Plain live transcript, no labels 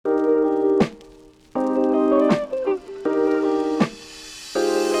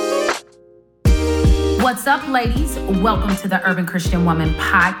What's up, ladies? Welcome to the Urban Christian Woman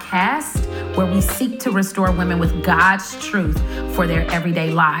podcast, where we seek to restore women with God's truth for their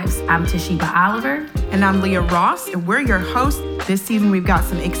everyday lives. I'm Te'Sheba Oliver. And I'm Leah Ross, and we're your hosts. This season, we've got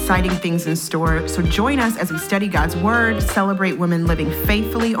some exciting things in store. So join us as we study God's Word, celebrate women living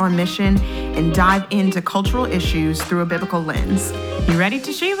faithfully on mission, and dive into cultural issues through a biblical lens. You ready,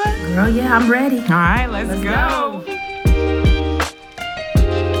 Te'Sheba? Girl, yeah, I'm ready. All right, let's go.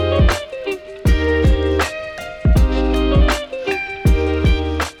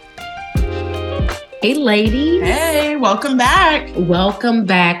 Hey, ladies. Hey, welcome back. Welcome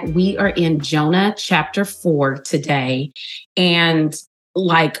back. We are in Jonah chapter 4 today. And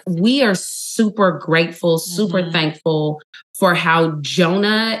we are super grateful, super thankful for how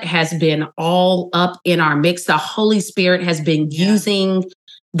Jonah has been all up in our mix. The Holy Spirit has been using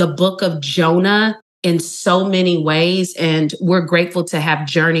the book of Jonah in so many ways. And we're grateful to have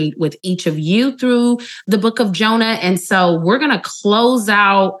journeyed with each of you through the book of Jonah. And so we're going to close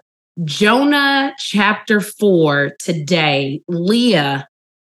out Jonah chapter 4 today. Leah,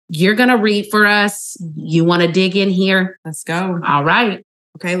 you're going to read for us. You want to dig in here? Let's go. All right.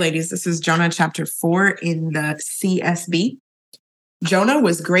 Okay, ladies, this is Jonah chapter 4 in the CSB. Jonah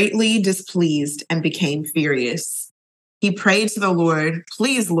was greatly displeased and became furious. He prayed to the Lord,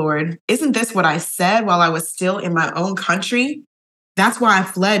 "Please, Lord, isn't this what I said while I was still in my own country? That's why I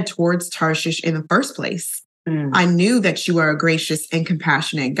fled towards Tarshish in the first place. I knew that you are a gracious and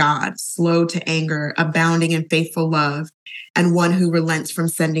compassionate God, slow to anger, abounding in faithful love, and one who relents from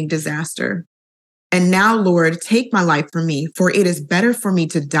sending disaster. And now, Lord, take my life from me, for it is better for me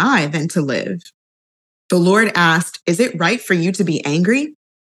to die than to live." The Lord asked, "Is it right for you to be angry?"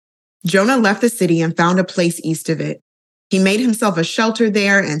 Jonah left the city and found a place east of it. He made himself a shelter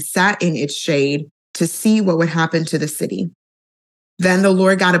there and sat in its shade to see what would happen to the city. Then the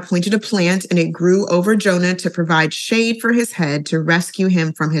Lord God appointed a plant, and it grew over Jonah to provide shade for his head to rescue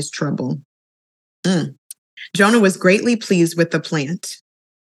him from his trouble. Jonah was greatly pleased with the plant.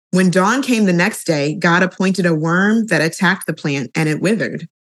 When dawn came the next day, God appointed a worm that attacked the plant, and it withered.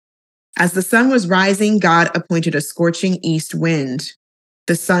 As the sun was rising, God appointed a scorching east wind.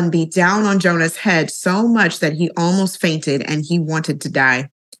 The sun beat down on Jonah's head so much that he almost fainted, and he wanted to die.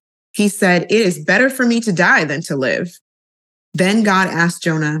 He said, "It is better for me to die than to live." Then God asked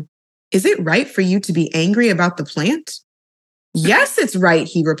Jonah, "Is it right for you to be angry about the plant?" "Yes, it's right,"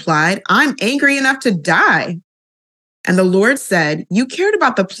 he replied. "I'm angry enough to die." And the Lord said, "You cared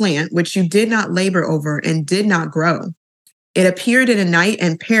about the plant, which you did not labor over and did not grow. It appeared in a night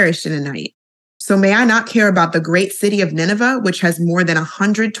and perished in a night. So may I not care about the great city of Nineveh, which has more than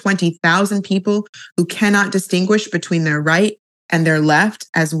 120,000 people who cannot distinguish between their right and their left,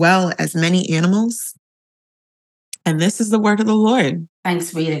 as well as many animals?" And this is the word of the Lord.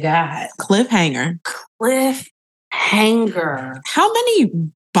 Thanks be to God. Cliffhanger. Cliffhanger. How many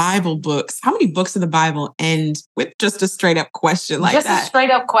books in the Bible end with just a straight up question like that? Just a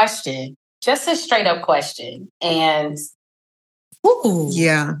straight up question. And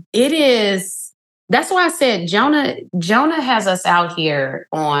it is. That's why I said Jonah has us out here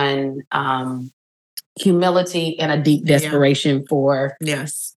on humility and a deep desperation for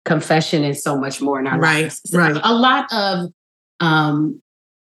confession and so much more in our lives. Right. A lot of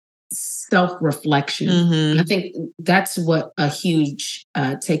self-reflection. I think that's what a huge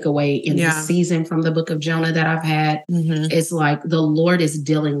takeaway in this season from the book of Jonah that I've had is like the Lord is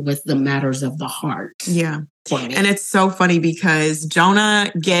dealing with the matters of the heart. Yeah. And it's so funny because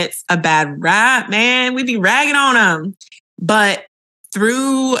Jonah gets a bad rap, man. We be ragging on him. But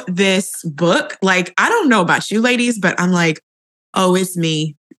through this book, I don't know about you ladies, but I'm like, oh, it's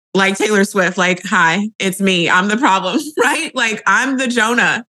me. Like Taylor Swift, hi, it's me. I'm the problem, right? I'm the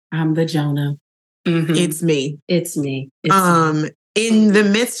Jonah. I'm the Jonah. It's me. It's me. In the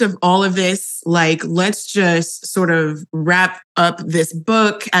midst of all of this, let's just sort of wrap up this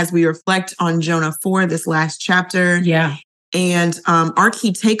book as we reflect on Jonah 4, this last chapter. Yeah. And our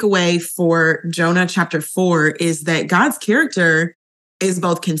key takeaway for Jonah chapter 4 is that God's character is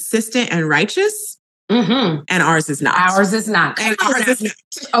both consistent and righteous, and ours is not. Ours is not.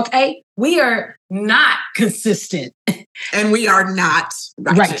 Okay? We are not consistent. And we are not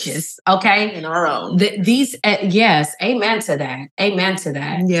righteous. Okay? In our own. Yes. Amen to that. Amen to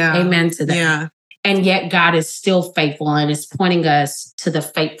that. Yeah. Amen to that. Yeah. And yet God is still faithful and is pointing us to the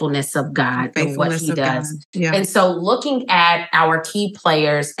faithfulness of God and what he does. Yeah. And so looking at our key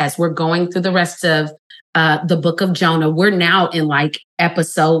players as we're going through the rest of the book of Jonah, we're now in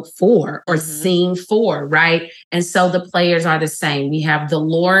episode 4 or scene 4, right? And so the players are the same. We have the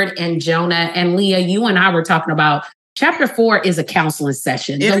Lord and Jonah. And Leah, you and I were talking about chapter 4 is a counseling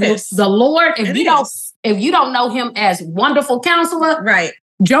session. The Lord, if if you don't know him as Wonderful Counselor, right.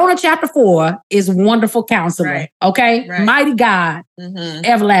 Jonah chapter 4 is Wonderful Counselor. Right. Okay. Right. Mighty God,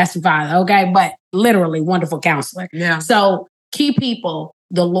 Everlasting Father. Okay. But literally Wonderful Counselor. Yeah. So key people,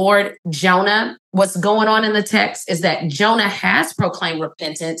 the Lord Jonah, what's going on in the text is that Jonah has proclaimed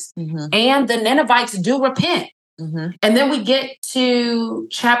repentance and the Ninevites do repent. And then we get to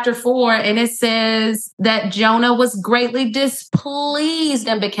chapter 4 and it says that Jonah was greatly displeased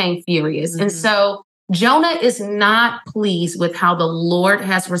and became furious. And so Jonah is not pleased with how the Lord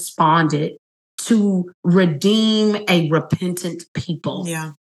has responded to redeem a repentant people.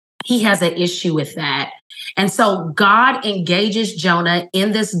 Yeah. He has an issue with that. And so God engages Jonah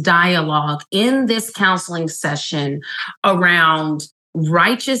in this dialogue, in this counseling session around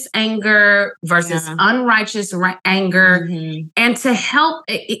righteous anger versus unrighteous anger. And to help,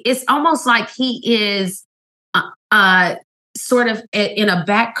 it's almost like he is sort of in a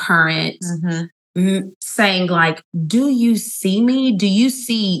back current saying like, do you see me? Do you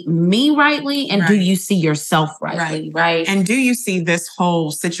see me rightly? And do you see yourself rightly? Right. And do you see this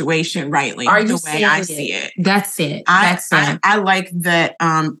whole situation rightly? Are you the way I see it? That's it. I like that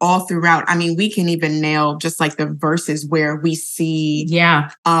all throughout. I mean, we can even nail just like the verses where we see,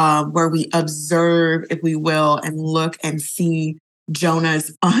 where we observe, if we will, and look and see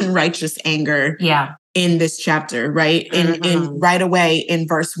Jonah's unrighteous anger. In this chapter, right? In right away in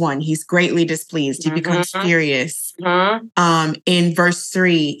verse 1, he's greatly displeased. He becomes furious. In verse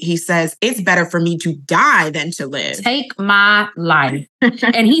 3, he says, it's better for me to die than to live. Take my life.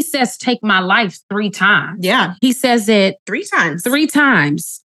 And he says, take my life 3 times. Yeah. He says it 3 times. 3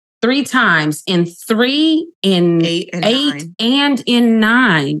 times. 3 times in 3, in 8 and in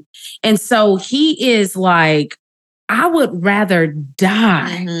 9. And so he is like, I would rather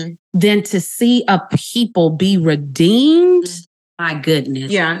die than to see a people be redeemed. My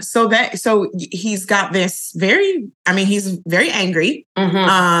goodness. Yeah. So he's got this he's very angry.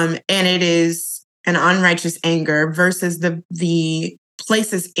 And it is an unrighteous anger versus the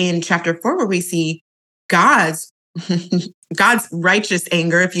places in chapter 4 where we see God's righteous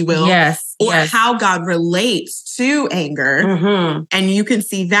anger, if you will. Or how God relates to anger. And you can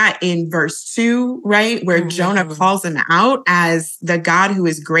see that in verse 2, right? Where Jonah calls him out as the God who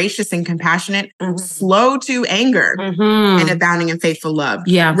is gracious and compassionate, slow to anger, and abounding in faithful love.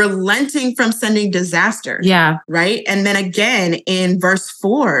 Relenting from sending disaster. Right? And then again in verse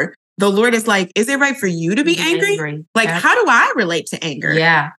 4, the Lord is like, is it right for you to be angry? Like, how do I relate to anger?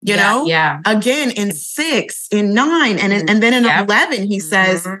 You know? Again, in 6, in 9, and then in 11, he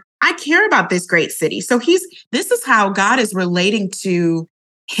says, I care about this great city. So this is how God is relating to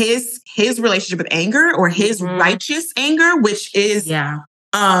his relationship with anger, or his righteous anger, which is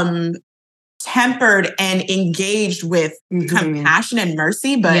tempered and engaged with compassion and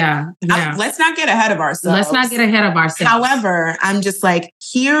mercy. But let's not get ahead of ourselves. However, I'm just like,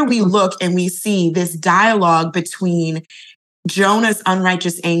 here we look and we see this dialogue between Jonah's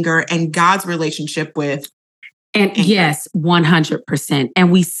unrighteous anger and God's relationship with and anger. Yes, 100%.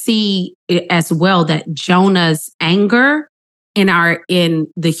 And we see as well that Jonah's anger in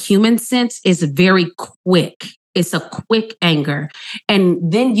the human sense is very quick. It's a quick anger. And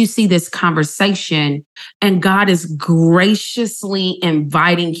then you see this conversation and God is graciously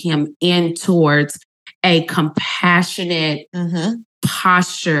inviting him in towards a compassionate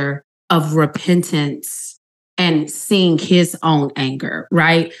posture of repentance and seeing his own anger,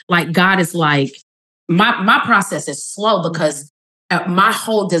 right? Like God is like, my process is slow because my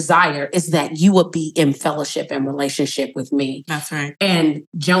whole desire is that you would be in fellowship and relationship with me. That's right. And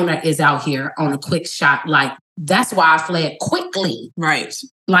Jonah is out here on a quick shot. Like, that's why I fled quickly. Right.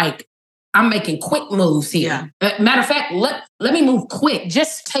 Like, I'm making quick moves here. Matter of fact, let me move quick.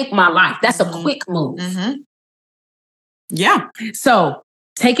 Just take my life. That's a quick move. Yeah. So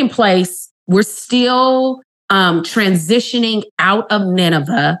taking place, we're still transitioning out of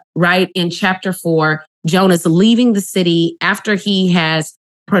Nineveh, right? In chapter 4, Jonah's leaving the city after he has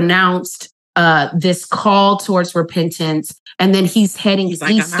pronounced this call towards repentance. And then he's heading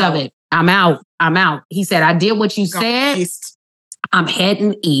east of it. I'm out. He said, I did what you said. East. I'm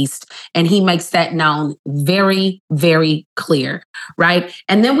heading east. And he makes that known very, very clear, right?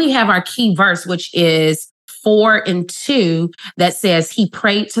 And then we have our key verse, which is 4:2 that says he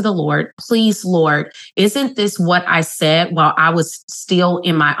prayed to the Lord, please, Lord, isn't this what I said while I was still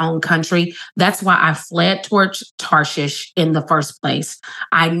in my own country? That's why I fled towards Tarshish in the first place.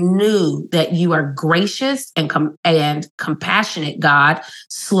 I knew that you are gracious and compassionate God,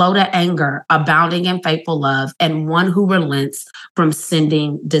 slow to anger, abounding in faithful love, and one who relents from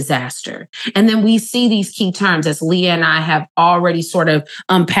sending disaster. And then we see these key terms as Leah and I have already sort of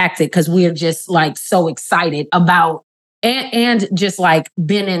unpacked it because we're just like so excited about and just like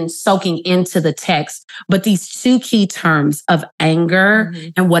been in soaking into the text. But these two key terms of anger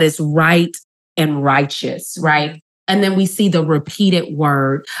and what is right and righteous, right? And then we see the repeated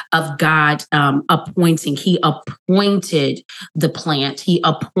word of God appointing. He appointed the plant. He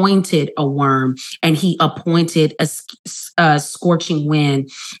appointed a worm, and he appointed a scorching wind.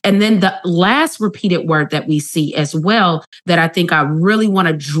 And then the last repeated word that we see as well that I think I really want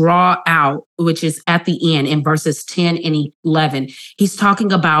to draw out, which is at the end in verses 10 and 11. He's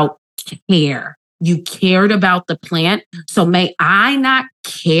talking about care. You cared about the plant. So may I not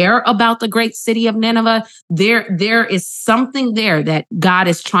care about the great city of Nineveh? There is something there that God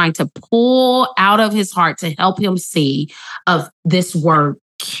is trying to pull out of his heart to help him see of this word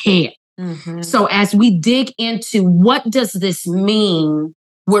care. So as we dig into what does this mean,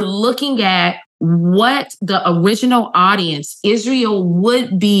 we're looking at what the original audience, Israel,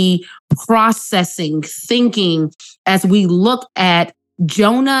 would be processing, thinking as we look at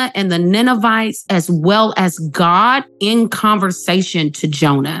Jonah and the Ninevites, as well as God in conversation to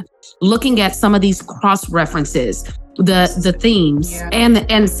Jonah, looking at some of these cross references, the themes,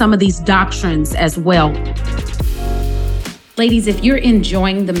 and some of these doctrines as well. Ladies, if you're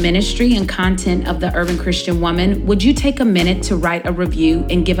enjoying the ministry and content of the Urban Christian Woman, would you take a minute to write a review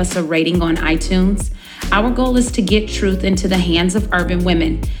and give us a rating on iTunes? Our goal is to get truth into the hands of urban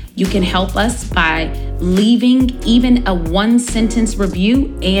women. You can help us by leaving even a 1-sentence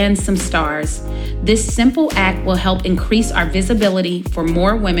review and some stars. This simple act will help increase our visibility for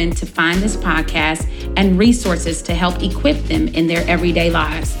more women to find this podcast and resources to help equip them in their everyday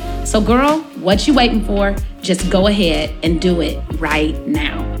lives. So girl, what you waiting for? Just go ahead and do it right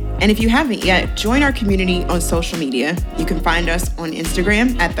now. And if you haven't yet, join our community on social media. You can find us on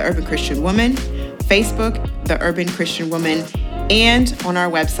Instagram at The Urban Christian Woman, Facebook, The Urban Christian Woman, and on our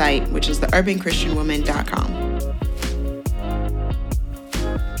website, which is theurbanchristianwoman.com.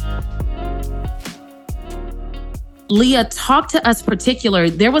 Leah, talk to us particular.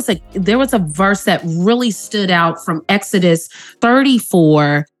 There was a verse that really stood out from Exodus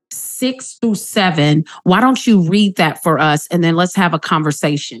 34, 6-7. Why don't you read that for us? And then let's have a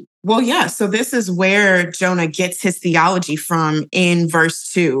conversation. Well, yeah. So this is where Jonah gets his theology from in verse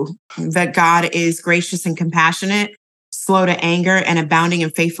 2, that God is gracious and compassionate, slow to anger, and abounding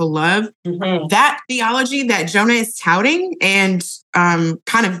in faithful love. That theology that Jonah is touting and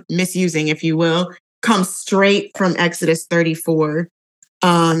kind of misusing, if you will, comes straight from Exodus 34.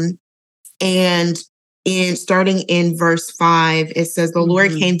 And starting in verse 5, it says, the Lord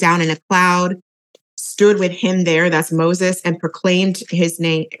came down in a cloud, stood with him there, that's Moses, and proclaimed his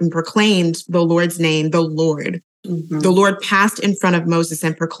name, and proclaimed the Lord's name, the Lord. The Lord passed in front of Moses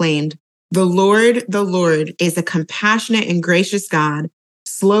and proclaimed, the Lord is a compassionate and gracious God,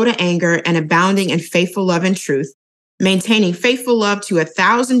 slow to anger and abounding in faithful love and truth, maintaining faithful love to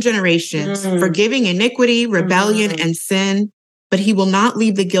 1,000 generations, forgiving iniquity, rebellion, and sin. But he will not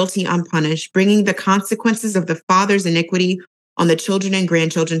leave the guilty unpunished, bringing the consequences of the father's iniquity on the children and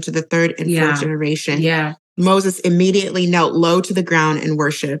grandchildren to the 3rd and 4th generation. Moses immediately knelt low to the ground and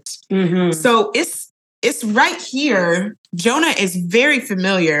worshiped. So it's right here. Jonah is very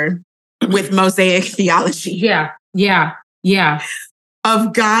familiar with Mosaic theology.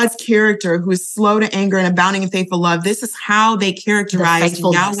 Of God's character, who is slow to anger and abounding in faithful love. This is how they characterize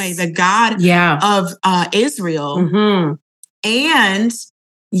Yahweh, the God of Israel. And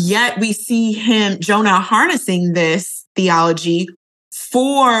yet we see Jonah harnessing this theology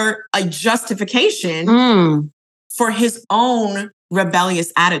for a justification for his own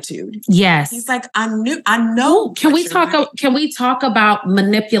rebellious attitude. He's like, I know. Can we talk about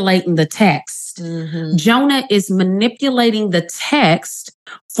manipulating the text? Jonah is manipulating the text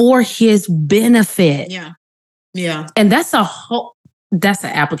for his benefit. And that's an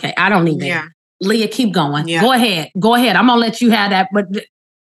application. I don't need that. Leah, keep going. Go ahead. I'm gonna let you have that. But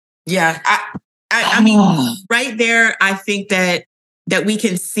I mean, right there, I think that we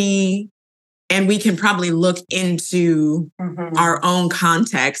can see and we can probably look into our own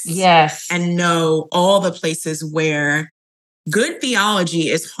context and know all the places where good theology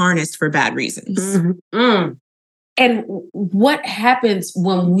is harnessed for bad reasons. And what happens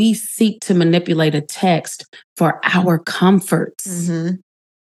when we seek to manipulate a text for our comforts? Mm-hmm.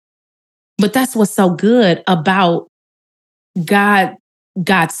 But that's what's so good about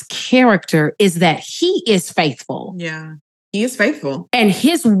God's character is that he is faithful. Yeah, he is faithful. And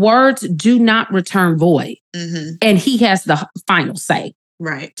his words do not return void. Mm-hmm. And he has the final say.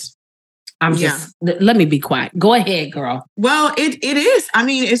 Right. Let me be quiet. Go ahead, girl. Well, it is. I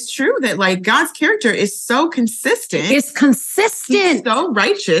mean, it's true that like God's character is so consistent. It's consistent. He's so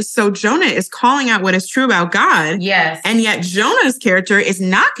righteous. So Jonah is calling out what is true about God. Yes. And yet Jonah's character is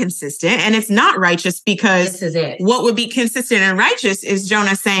not consistent and it's not righteous because this is it. What would be consistent and righteous is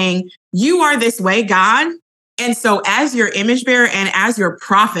Jonah saying, you are this way, God. And so as your image bearer and as your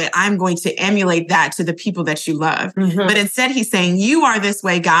prophet, I'm going to emulate that to the people that you love. Mm-hmm. But instead he's saying, you are this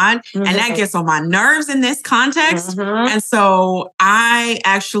way, God. Mm-hmm. And that gets on my nerves in this context. Mm-hmm. And so I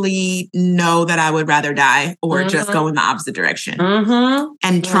actually know that I would rather die or just go in the opposite direction. Mm-hmm.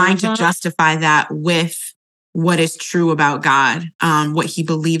 And trying to justify that with what is true about God, what he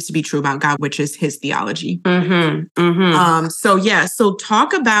believes to be true about God, which is his theology. Mm-hmm. Mm-hmm. So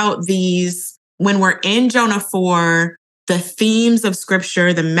talk about these. When we're in Jonah 4, the themes of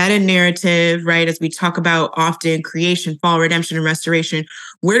scripture, the meta narrative, right? As we talk about often creation, fall, redemption, and restoration,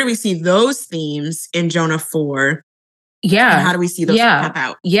 where do we see those themes in Jonah 4? Yeah. And how do we see those pop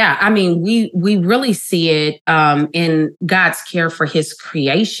out? Yeah. I mean, we really see it in God's care for his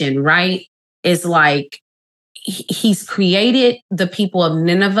creation, right? It's like he's created the people of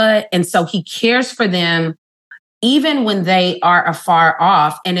Nineveh. And so he cares for them even when they are afar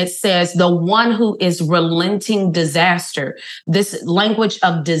off. And it says the one who is relenting disaster. This language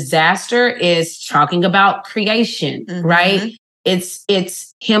of disaster is talking about creation, right?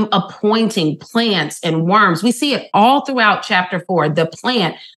 It's him appointing plants and worms. We see it all throughout chapter 4, the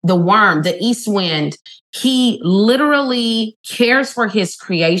plant, the worm, the east wind. He literally cares for his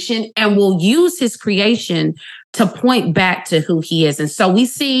creation and will use his creation to point back to who he is. And so we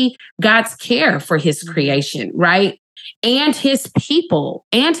see God's care for his creation, right? And his people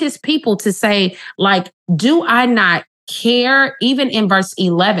to say, like, do I not care? Even in verse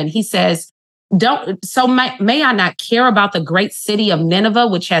 11, he says, may I not care about the great city of Nineveh,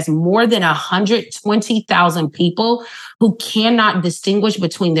 which has more than 120,000 people who cannot distinguish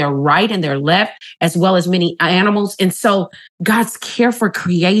between their right and their left, as well as many animals. And so God's care for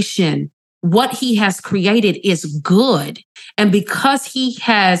creation, what he has created is good. And because he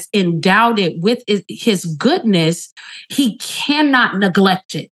has endowed it with his goodness, he cannot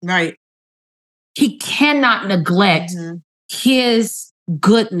neglect it. Right. He cannot neglect his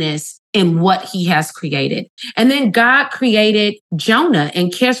goodness in what he has created. And then God created Jonah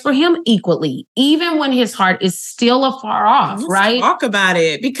and cares for him equally, even when his heart is still afar off, right? Talk about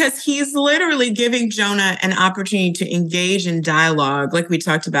it, because he's literally giving Jonah an opportunity to engage in dialogue, like we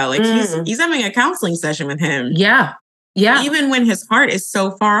talked about. Like he's having a counseling session with him. Yeah. Yeah. Even when his heart is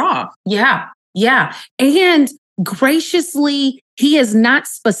so far off. Yeah. Yeah. And graciously, he is not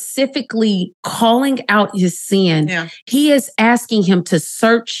specifically calling out his sin. Yeah. He is asking him to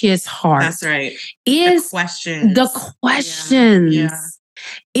search his heart. That's right. The questions. Yeah.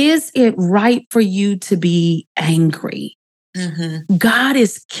 Is it right for you to be angry? Mm-hmm. God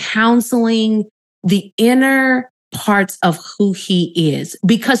is counseling the inner parts of who he is,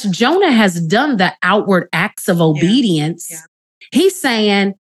 because Jonah has done the outward acts of obedience. Yeah. He's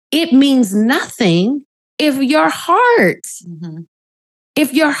saying it means nothing if your heart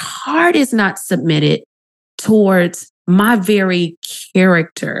is not submitted towards my very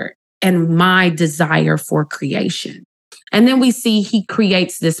character and my desire for creation. And then we see he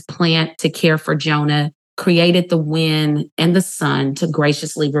creates this plant to care for Jonah, created the wind and the sun to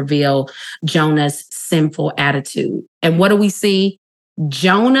graciously reveal Jonah's sinful attitude. And what do we see?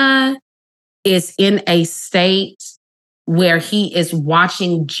 Jonah is in a state where he is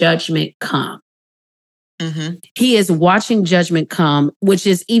watching judgment come. Mm-hmm. He is watching judgment come, which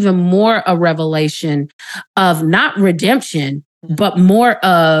is even more a revelation of not redemption, but more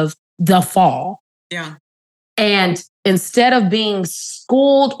of the fall. Yeah. And instead of being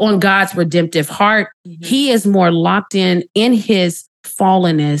schooled on God's redemptive heart, he is more locked in his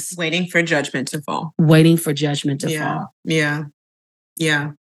fallenness. Waiting for judgment to fall. Fall. Yeah.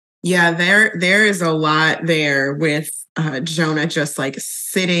 Yeah. Yeah. There is a lot there with Jonah just like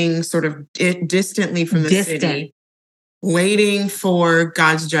sitting sort of distantly from the city, waiting for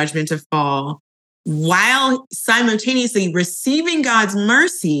God's judgment to fall, while simultaneously receiving God's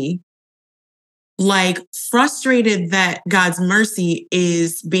mercy, like frustrated that God's mercy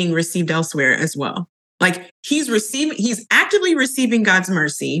is being received elsewhere as well. Like he's actively receiving God's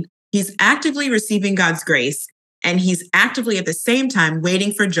mercy. He's actively receiving God's grace. and he's actively at the same time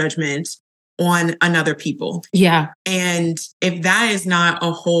waiting for judgment on another people. Yeah. And if that is not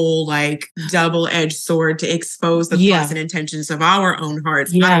a whole like double-edged sword to expose the thoughts and intentions of our own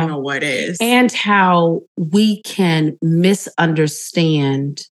hearts, I don't know what is. And how we can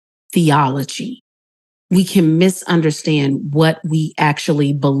misunderstand theology. We can misunderstand what we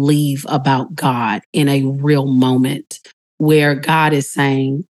actually believe about God in a real moment where God is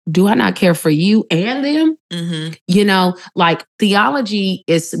saying, do I not care for you and them? Mm-hmm. You know, like theology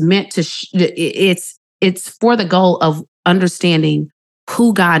is meant to, it's for the goal of understanding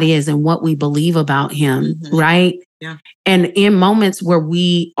who God is and what we believe about him, right? Yeah. And in moments where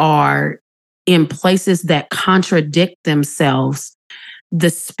we are in places that contradict themselves, the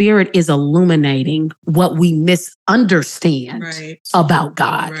Spirit is illuminating what we misunderstand about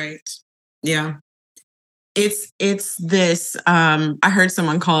God. Right. Yeah. It's this, I heard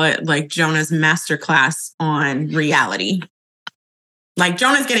someone call it like Jonah's masterclass on reality. Like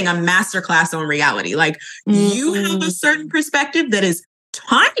Jonah's getting a masterclass on reality. Like you have a certain perspective that is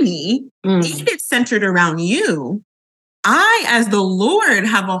tiny and it's centered around you. I, as the Lord,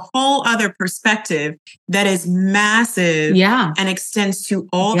 have a whole other perspective that is massive and extends to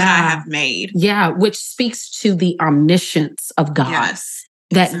all that I have made. Yeah, which speaks to the omniscience of God. Yes.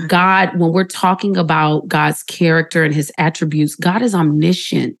 That God, when we're talking about God's character and his attributes, God is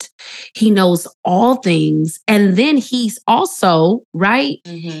omniscient. He knows all things. And then he's also, right?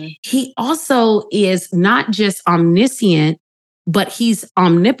 He also is not just omniscient, but he's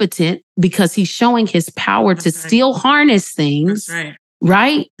omnipotent because he's showing his power to still harness things.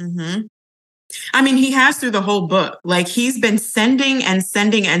 Right? I mean, he has through the whole book. Like he's been sending and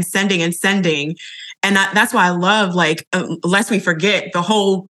sending and sending and sending. And that's why I love, like, lest we forget, the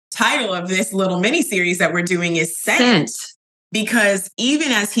whole title of this little mini series that we're doing is Sent. Because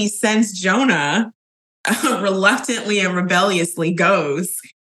even as he sends Jonah, reluctantly and rebelliously goes,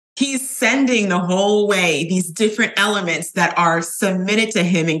 he's sending the whole way these different elements that are submitted to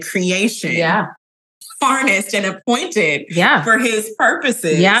him in creation, harnessed and appointed for his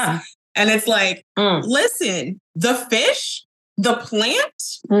purposes. And it's like, listen, the fish, the plant,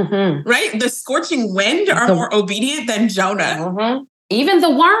 right? The scorching wind are more obedient than Jonah. Even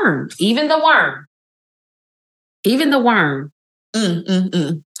the worm.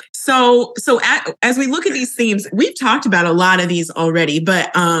 So as we look at these themes, we've talked about a lot of these already,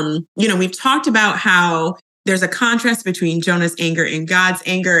 but, we've talked about how there's a contrast between Jonah's anger and God's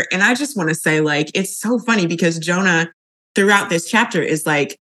anger. And I just want to say, like, it's so funny because Jonah throughout this chapter is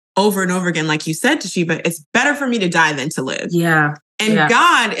like, over and over again, like you said, Te'Sheba, it's better for me to die than to live. And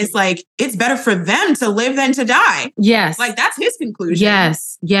God is like, it's better for them to live than to die. Like that's his conclusion.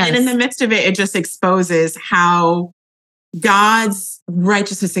 And in the midst of it, it just exposes how God's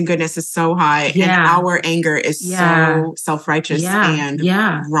righteousness and goodness is so high and our anger is so self-righteous and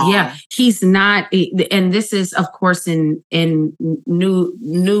wrong. He's not, and this is of course in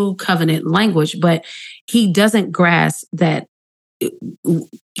new covenant language, but he doesn't grasp that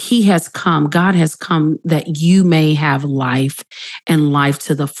God has come that you may have life and life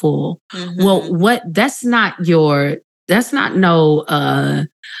to the full. Well, that's not no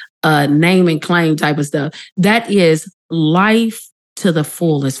name and claim type of stuff. That is life to the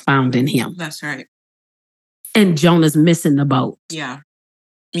full is found in him. That's right. And Jonah's missing the boat.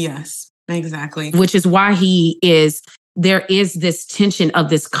 Yes, exactly. Which is why there is this tension of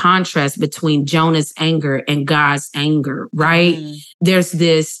this contrast between Jonah's anger and God's anger, right? There's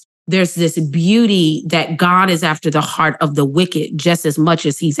this beauty that God is after the heart of the wicked just as much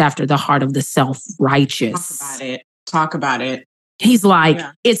as he's after the heart of the self-righteous. Talk about it. He's like,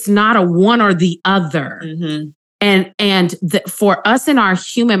 it's not a one or the other. And for us in our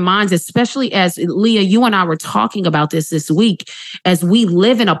human minds, especially as Leah, you and I were talking about this week, as we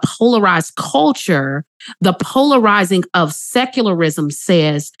live in a polarized culture, the polarizing of secularism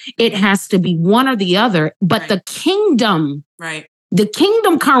says it has to be one or the other. But the kingdom, the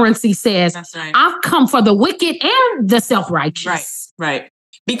kingdom currency says, I've come for the wicked and the self-righteous.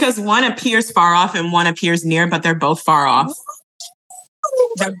 Because one appears far off and one appears near, but they're both far off.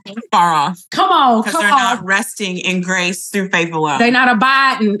 They're far off. Come on. Because they're not resting in grace through faith alone. They're not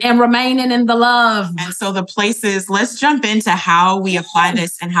abiding and remaining in the love. And so the places, let's jump into how we apply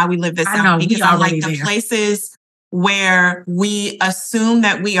this and how we live this out. Because I like the places where we assume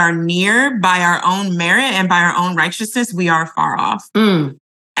that we are near by our own merit and by our own righteousness, we are far off. And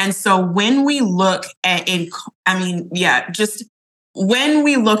so when we look at when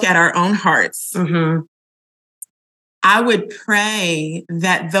we look at our own hearts, I would pray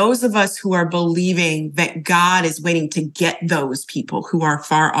that those of us who are believing that God is waiting to get those people who are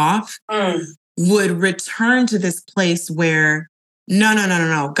far off, would return to this place where,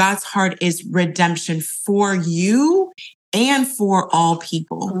 no. God's heart is redemption for you and for all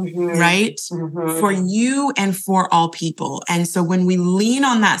people, right? For you and for all people. And so when we lean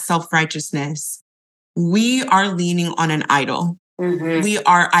on that self-righteousness, we are leaning on an idol. We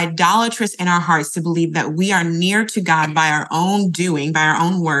are idolatrous in our hearts to believe that we are near to God by our own doing, by our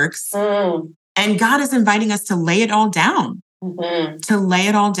own works. And God is inviting us to lay it all down, to lay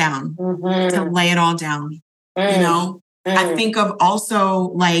it all down, to lay it all down. You know, I think of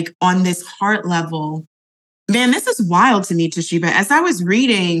also like on this heart level, man, this is wild to me, Te'Sheba. As I was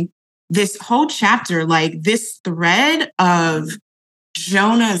reading this whole chapter, like this thread of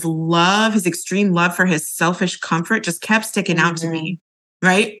Jonah's love, his extreme love for his selfish comfort just kept sticking out to me,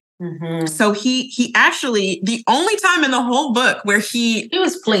 right? So he actually, the only time in the whole book where he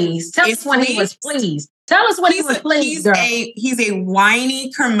was pleased. Tell us when he was pleased. Tell us when he was pleased, girl. He's a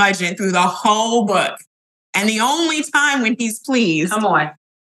whiny curmudgeon through the whole book. And the only time when he's pleased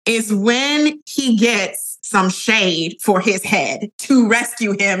is when he gets some shade for his head to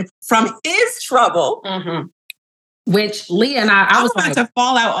rescue him from his trouble. Which Leah and I was about to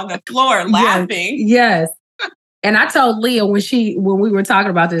fall out on the floor laughing. Yes. And I told Leah when we were talking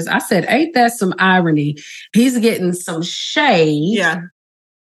about this, I said, ain't that some irony? He's getting some shade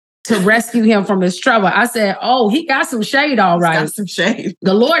to rescue him from his trouble. I said, oh, he got some shade, all right. Got some shade.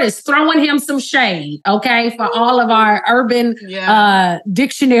 The Lord is throwing him some shade, okay, for all of our urban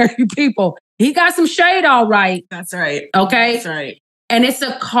dictionary people. He got some shade, all right. That's right. Okay? That's right. And it's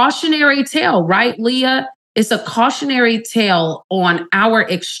a cautionary tale, right, Leah? It's a cautionary tale on our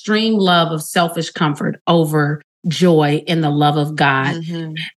extreme love of selfish comfort over joy in the love of God.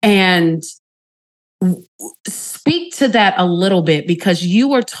 And speak to that a little bit, because you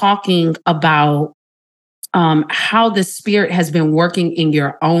were talking about how the Spirit has been working in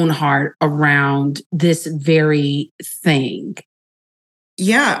your own heart around this very thing.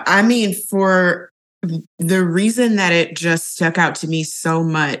 Yeah, I mean, for the reason that it just stuck out to me so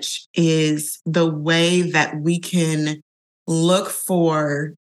much is the way that we can look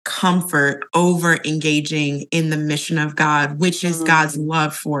for comfort over engaging in the mission of God, which is God's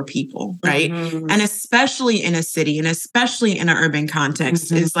love for people, right? And especially in a city, and especially in an urban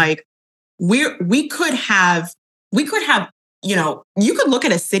context, is like we could have, you know, you could look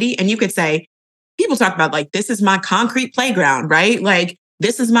at a city and you could say, people talk about like, this is my concrete playground, right? Like,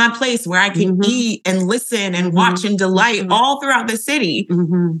 this is my place where I can eat and listen and watch and delight all throughout the city.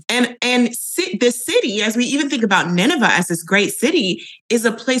 And the city, as we even think about Nineveh as this great city, is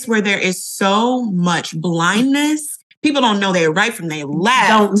a place where there is so much blindness. People don't know their right from their left.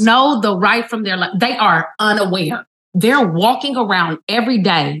 Don't know the right from their left. They are unaware. They're walking around every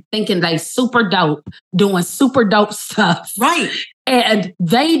day thinking they super dope, doing super dope stuff. Right. And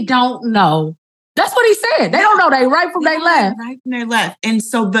they don't know. That's what he said. They don't know they right from their left. Right from their left. And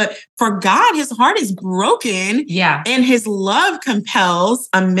so for God, his heart is broken. Yeah. And his love compels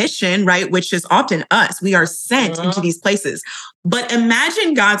a mission, right? Which is often us. We are sent into these places. But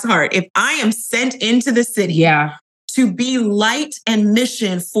imagine God's heart. If I am sent into the city to be light and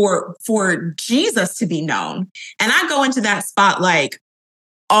mission for Jesus to be known. And I go into that spot like,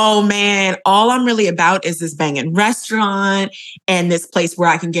 oh man, all I'm really about is this banging restaurant and this place where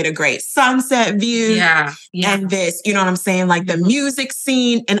I can get a great sunset view. And this, you know what I'm saying? Like the music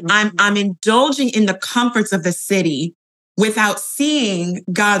scene. And I'm indulging in the comforts of the city without seeing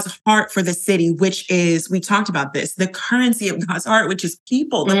God's heart for the city, which is, we talked about this, the currency of God's heart, which is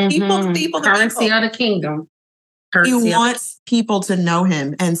people, the people. Currency of the kingdom. He wants people to know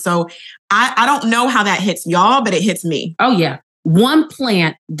him. And so I don't know how that hits y'all, but it hits me. Oh yeah. One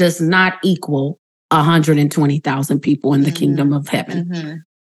plant does not equal 120,000 people in the kingdom of heaven.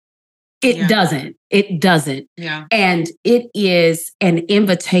 It doesn't. It doesn't. Yeah. And it is an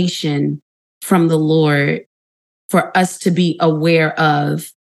invitation from the Lord for us to be aware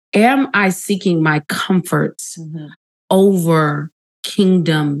of, am I seeking my comforts over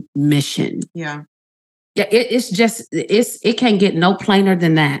kingdom mission? Yeah. Yeah. It can't get no plainer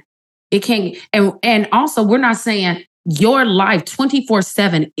than that. It can't. And also we're not saying your life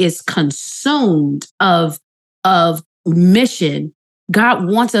 24/7 is consumed of mission. God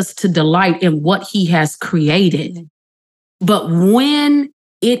wants us to delight in what he has created. But when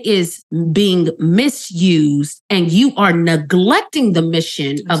it is being misused and you are neglecting the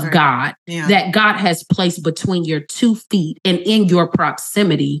mission of God that God has placed between your 2 feet and in your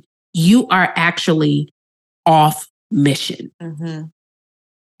proximity, you are actually off mission.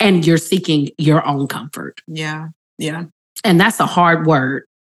 And you're seeking your own comfort. Yeah. And that's a hard word.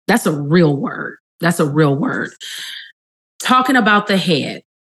 That's a real word. Talking about the head.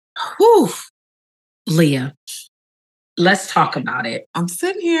 Whew. Leah, let's talk about it. I'm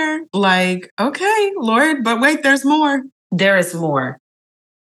sitting here like, okay, Lord, but wait, there's more. There is more.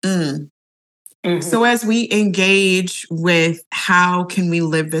 So as we engage with how can we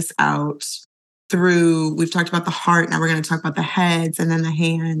live this out through, we've talked about the heart, now we're going to talk about the heads and then the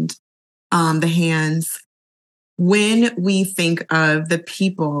hands. When we think of the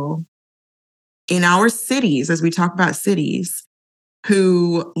people in our cities, as we talk about cities,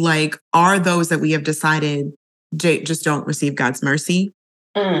 who like are those that we have decided just don't receive God's mercy.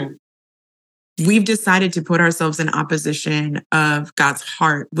 We've decided to put ourselves in opposition of God's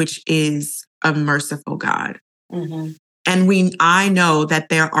heart, which is a merciful God. And I know that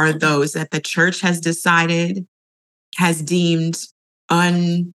there are those that the church has decided, has deemed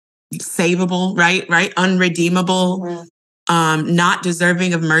unsavable, right? Unredeemable, not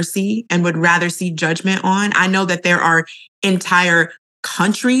deserving of mercy, and would rather see judgment on. I know that there are entire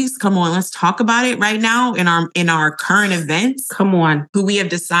countries, come on, let's talk about it right now in our current events. Come on. Who we have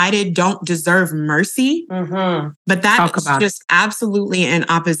decided don't deserve mercy. But that is just absolutely in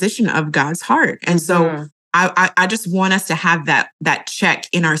opposition of God's heart. And so I just want us to have that check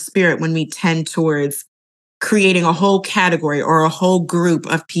in our spirit when we tend towards creating a whole category or a whole group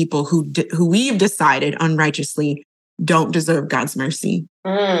of people who we've decided unrighteously don't deserve God's mercy.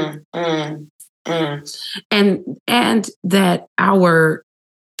 And that our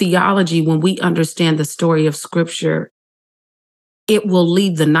theology, when we understand the story of Scripture, it will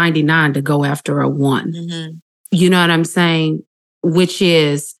leave the 99 to go after a one. You know what I'm saying? Which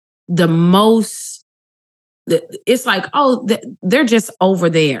is the most, it's like, oh, they're just over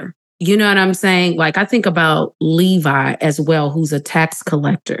there. You know what I'm saying? Like, I think about Levi as well, who's a tax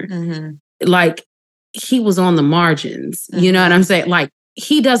collector. Like, he was on the margins. You know what I'm saying? Like,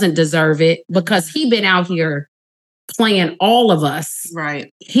 he doesn't deserve it because he been out here playing all of us.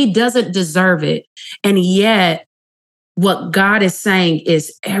 Right. He doesn't deserve it. And yet, what God is saying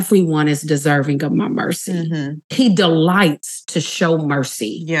is everyone is deserving of my mercy. He delights to show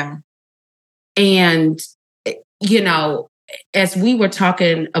mercy. Yeah. And, you know, as we were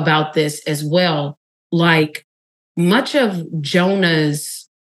talking about this as well, like much of Jonah's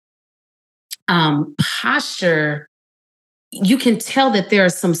posture, you can tell that there are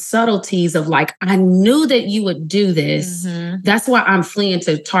some subtleties of like, I knew that you would do this. That's why I'm fleeing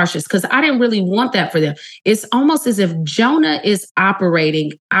to Tarshish, because I didn't really want that for them. It's almost as if Jonah is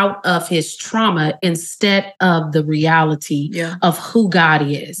operating out of his trauma instead of the reality of who God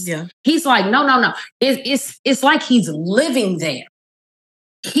is. He's like, no. It's like he's living there.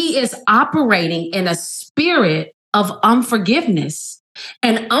 He is operating in a spirit of unforgiveness.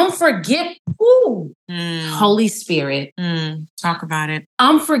 And Holy Spirit. Talk about it.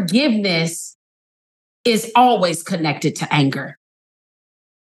 Unforgiveness is always connected to anger.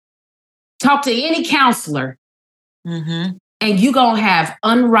 Talk to any counselor, and you're going to have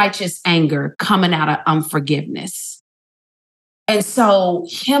unrighteous anger coming out of unforgiveness. And so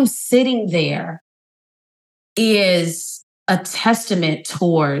him sitting there is a testament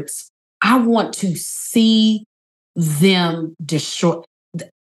towards, I want to see them destroy.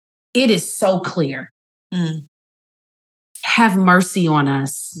 It is so clear. Have mercy on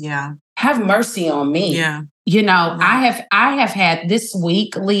us. Yeah. Have mercy on me. Yeah. You know, right. I have had this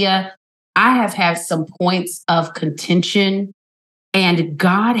week, Leah, I have had some points of contention, and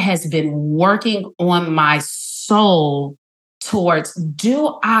God has been working on my soul towards,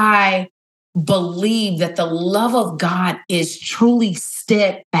 do I believe that the love of God is truly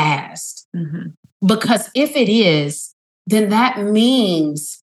steadfast? Because if it is, then that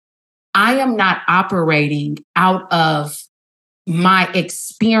means I am not operating out of my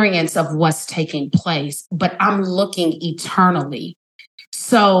experience of what's taking place, but I'm looking eternally.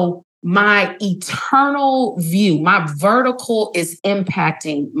 So my eternal view, my vertical is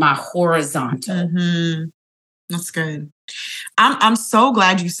impacting my horizontal. That's good. I'm so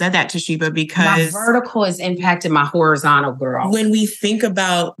glad you said that, Te'Sheba, because my vertical is impacting my horizontal, girl. When we think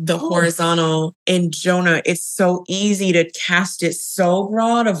about the horizontal in Jonah, it's so easy to cast it so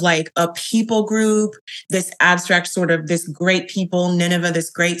broad of like a people group, this abstract sort of this great people, Nineveh, this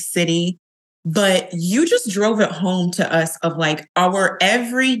great city. But you just drove it home to us of like our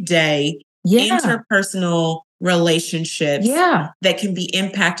everyday interpersonal relationships that can be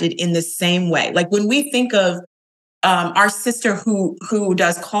impacted in the same way. Like when we think of our sister who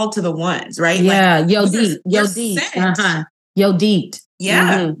does Call to the Ones, right? Yeah, like, Yodit. Yodit.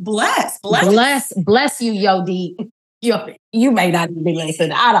 Yeah, bless you, Yodit. You may not be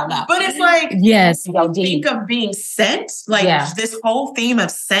listening. I don't know. But it's like, yes, think of being sent, like this whole theme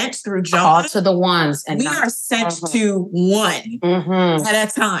of sent through Jonah. All to the ones. And we are sent to one at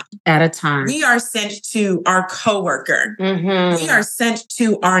a time. At a time. We are sent to our coworker. We are sent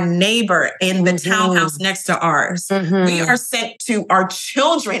to our neighbor in the townhouse next to ours. We are sent to our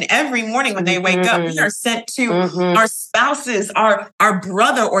children every morning when they wake up. We are sent to our spouses, our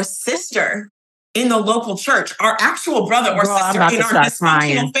brother or sister in the local church, our actual brother or sister in our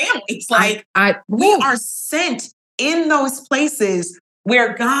dysfunctional families. Like, we are sent in those places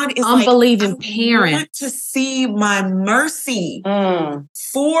where God is unbelieving like, parents. I want to see my mercy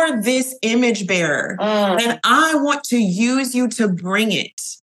for this image bearer. And I want to use you to bring it.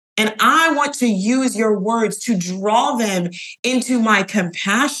 And I want to use your words to draw them into my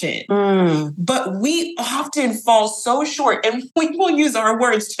compassion. But we often fall so short, and we will use our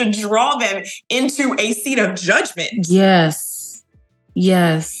words to draw them into a seat of judgment. Yes.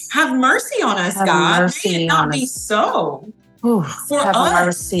 Yes. Have mercy on us, God. May it not be so. Ooh, for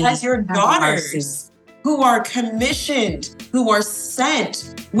us as your daughters who are commissioned, who are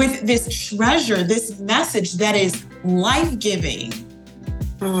sent with this treasure, this message that is life-giving.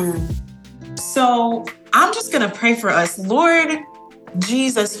 So I'm just going to pray for us. Lord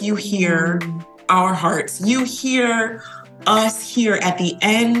Jesus, you hear our hearts. You hear us here at the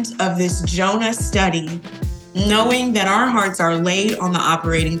end of this Jonah study, knowing that our hearts are laid on the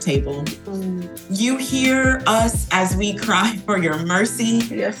operating table. You hear us as we cry for your mercy.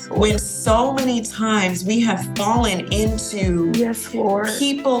 Yes, Lord. When so many times we have fallen into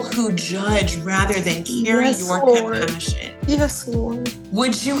people who judge rather than carry your compassion. Yes, Lord.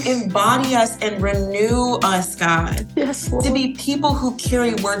 Would you embody us and renew us, God? Yes, Lord. To be people who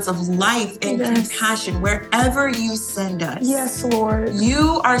carry words of life and compassion wherever you send us. Yes, Lord.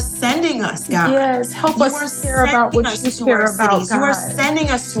 You are sending us, God. Yes, help us care about what you care about, God. You are sending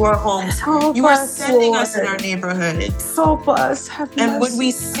us to our homes. You are sending us in our neighborhoods. Help us. And would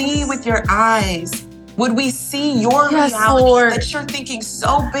we see with your eyes? Would we see your reality, Lord, that you're thinking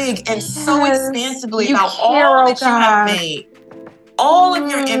so big and so expansively about all that you have made? All of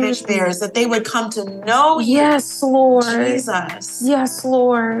your image bearers, that they would come to know you. Yes, Lord. Jesus. Yes,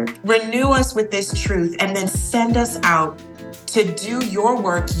 Lord. Renew us with this truth and then send us out to do your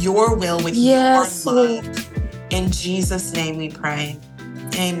work, your will with your love. In Jesus' name we pray.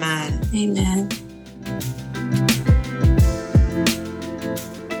 Amen. Amen.